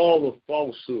cut out all the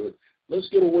falsehood. Let's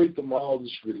get away from all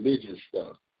this religious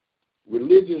stuff.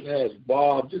 Religion has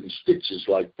barbs and stitches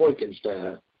like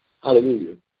Frankenstein.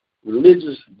 Hallelujah.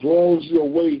 Religion draws you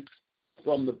away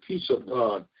from the peace of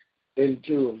God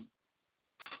into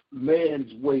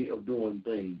man's way of doing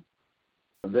things.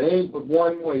 And there ain't but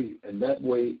one way, and that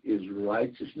way is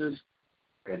righteousness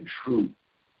and truth.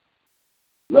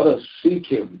 Let us seek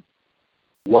him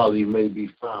while he may be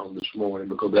found this morning,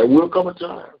 because there will come a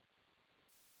time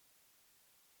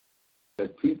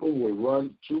that people will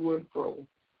run to and fro,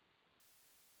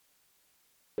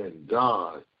 and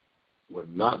God will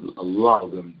not allow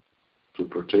them to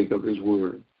partake of his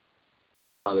word.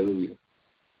 Hallelujah.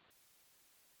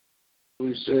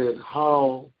 We said,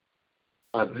 how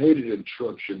I've hated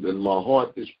instruction, and my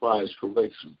heart despised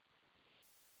correction.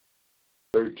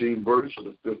 13th verse of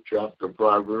the 5th chapter of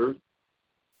Proverbs.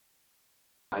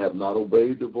 I have not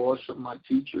obeyed the voice of my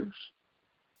teachers,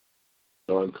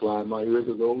 nor inclined my ear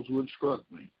to those who instruct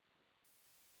me.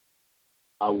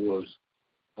 I was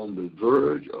on the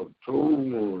verge of total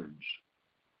ruins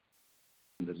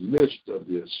in the midst of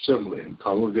the assembly and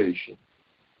congregation.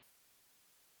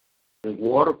 Drink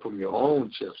water from your own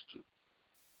chester,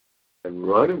 and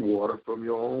running water from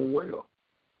your own well.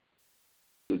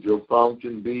 Should your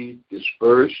fountain be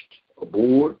dispersed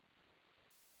abroad,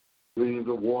 streams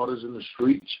of waters in the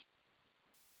streets,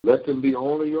 let them be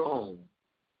only your own,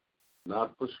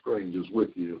 not for strangers with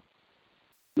you.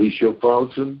 Let your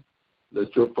fountain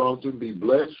be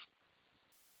blessed.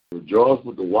 Rejoice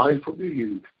with the wife of your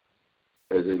youth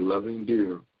as a loving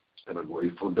deer and a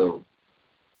grateful dove.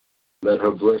 Let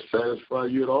her breast satisfy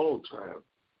you at all times.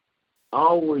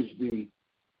 Always be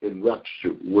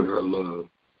enraptured with her love.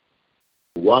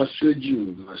 Why should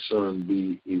you, my son,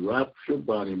 be enraptured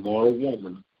by an immoral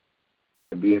woman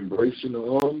and be embracing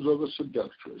the arms of a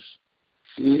seductress?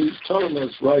 See, he's telling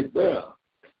us right there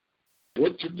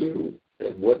what to do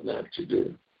and what not to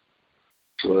do.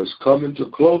 So it's coming to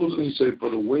close, and he said, for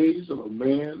the ways of a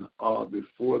man are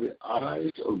before the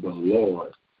eyes of the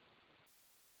Lord.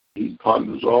 He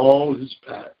ponders all his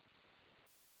path.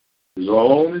 His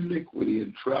own iniquity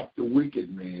entrapped the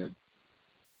wicked man,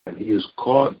 and he is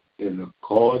caught in the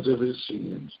cords of his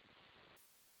sins.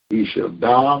 He shall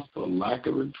die for lack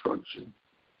of instruction,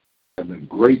 and the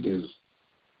greatness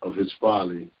of his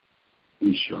folly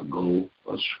he shall go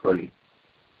astray.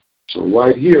 So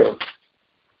right here,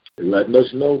 letting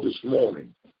us know this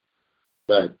morning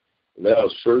that there are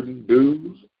certain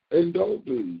do's and don't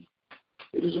do's.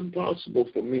 It is impossible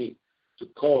for me to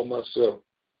call myself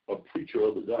a preacher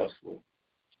of the gospel,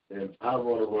 and I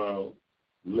run around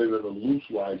living a loose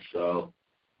lifestyle,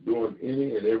 doing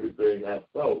any and everything I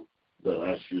felt that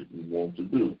I shouldn't want to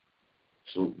do.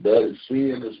 So that is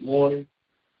sin this morning.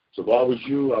 So if I was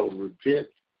you, I would repent,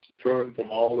 turn from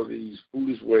all of these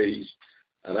foolish ways,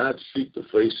 and I'd seek the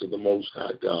face of the Most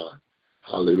High God.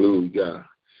 Hallelujah.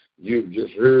 You've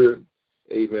just heard,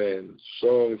 amen,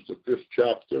 Psalms, the 5th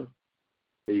chapter,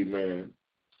 amen.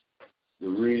 The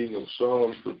reading of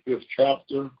Psalms, the 5th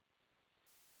chapter.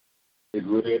 It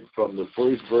read from the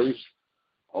 1st verse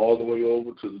all the way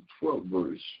over to the 12th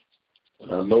verse.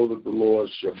 And I know that the Lord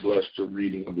shall bless the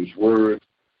reading of his word.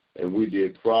 And we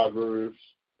did Proverbs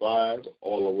 5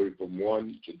 all the way from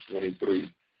 1 to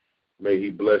 23. May he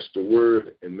bless the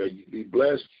word, and may you be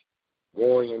blessed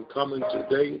going and coming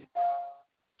today.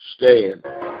 Stand.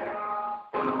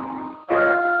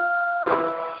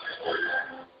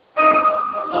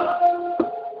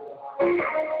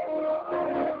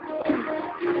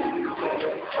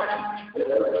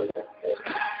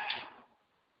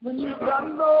 When you got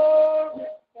no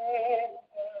respect,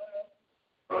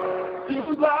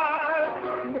 you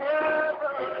lie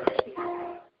never.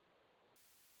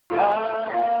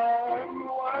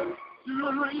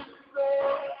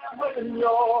 when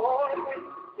you're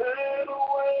taken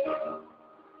away.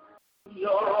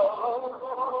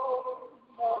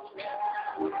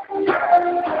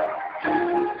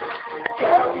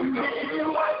 Tell me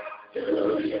what do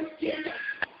you get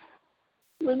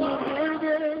when you're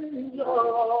living your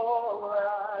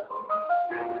life?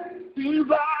 Seems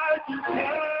like you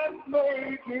can't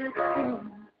make it through.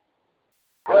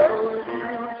 Well, you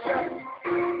just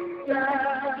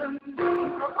stand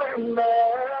when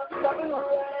there's nothing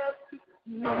left.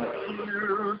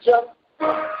 You just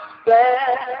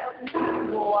stand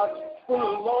and watch the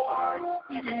Lord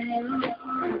see you.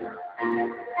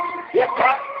 Yes,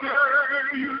 after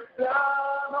you've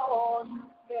done all you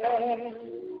can,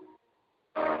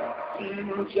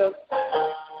 you just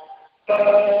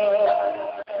stand.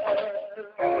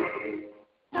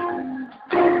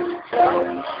 Tell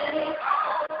me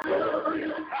how do you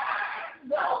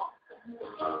handle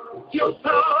your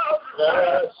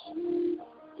progress?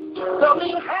 Tell me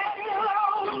how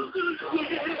do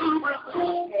you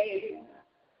repay?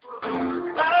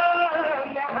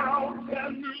 And how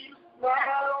can you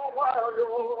smile while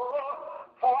your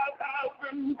heart has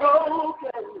been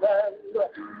broken and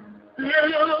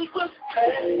filled with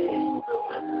pain?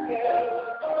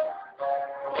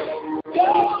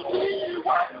 Tell me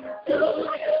what do you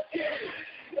get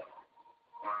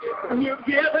when you're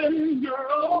giving your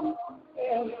all,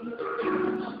 and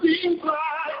seems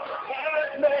like you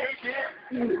can't make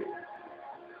it.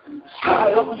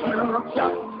 Child, you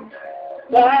just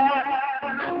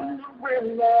stand when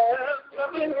there's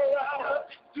nothing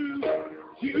left to do.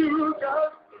 You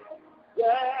just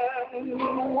stand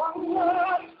one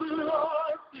last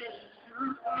Lord you.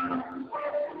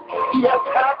 Yes,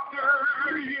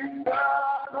 after you've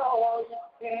done all you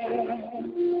can,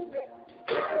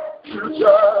 you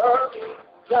just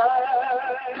stand.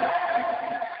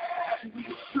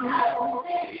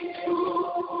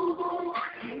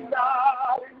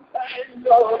 Not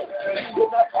entangled in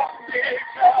the hectic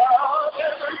of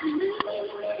every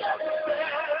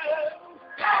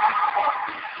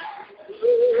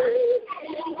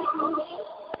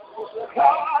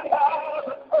God has a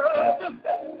purpose.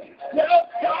 Yes,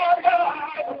 God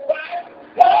has a plan.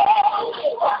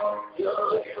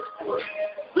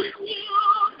 When you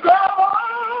go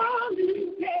on, you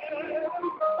can.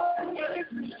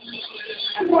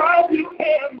 Why you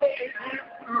can't make it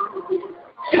through?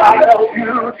 Child, you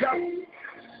just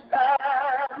stand.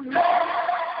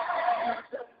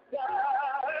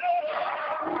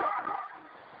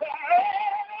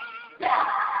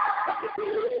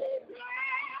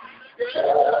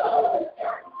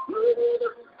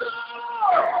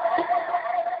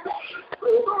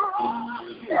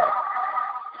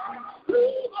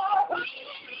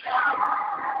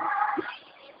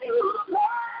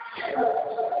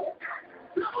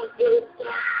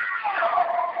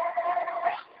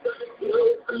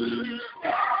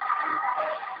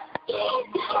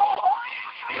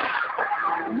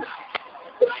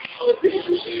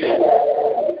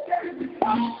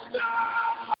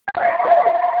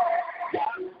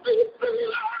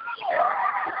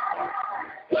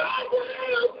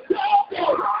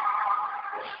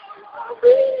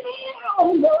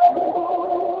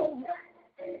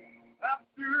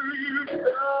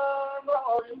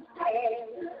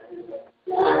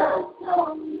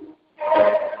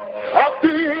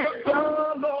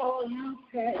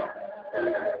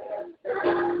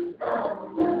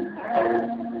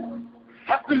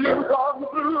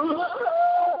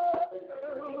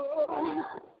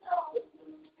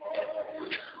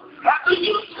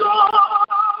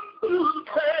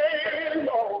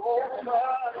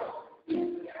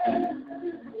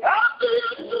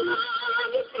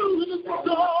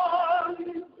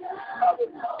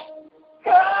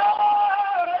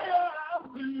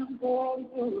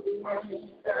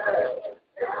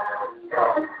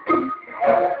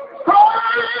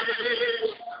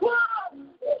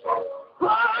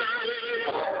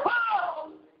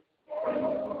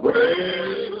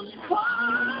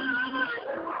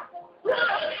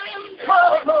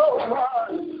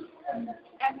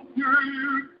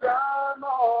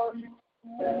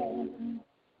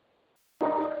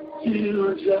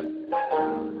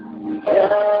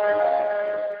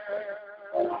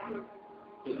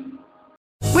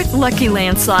 With Lucky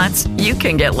Land Slots, you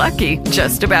can get lucky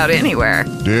just about anywhere.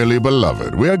 Dearly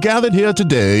beloved, we are gathered here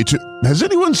today to... Has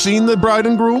anyone seen the bride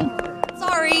and groom?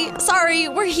 Sorry,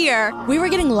 we're here. We were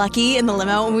getting lucky in the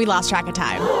limo and we lost track of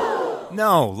time.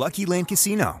 No, Lucky Land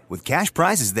Casino, with cash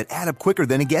prizes that add up quicker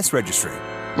than a guest registry.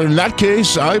 In that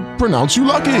case, I pronounce you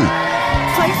lucky.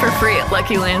 Play for free at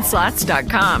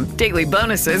LuckyLandSlots.com. Daily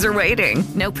bonuses are waiting.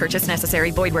 No purchase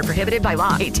necessary. Void where prohibited by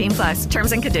law. 18+.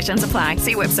 Terms and conditions apply.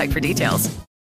 See website for details.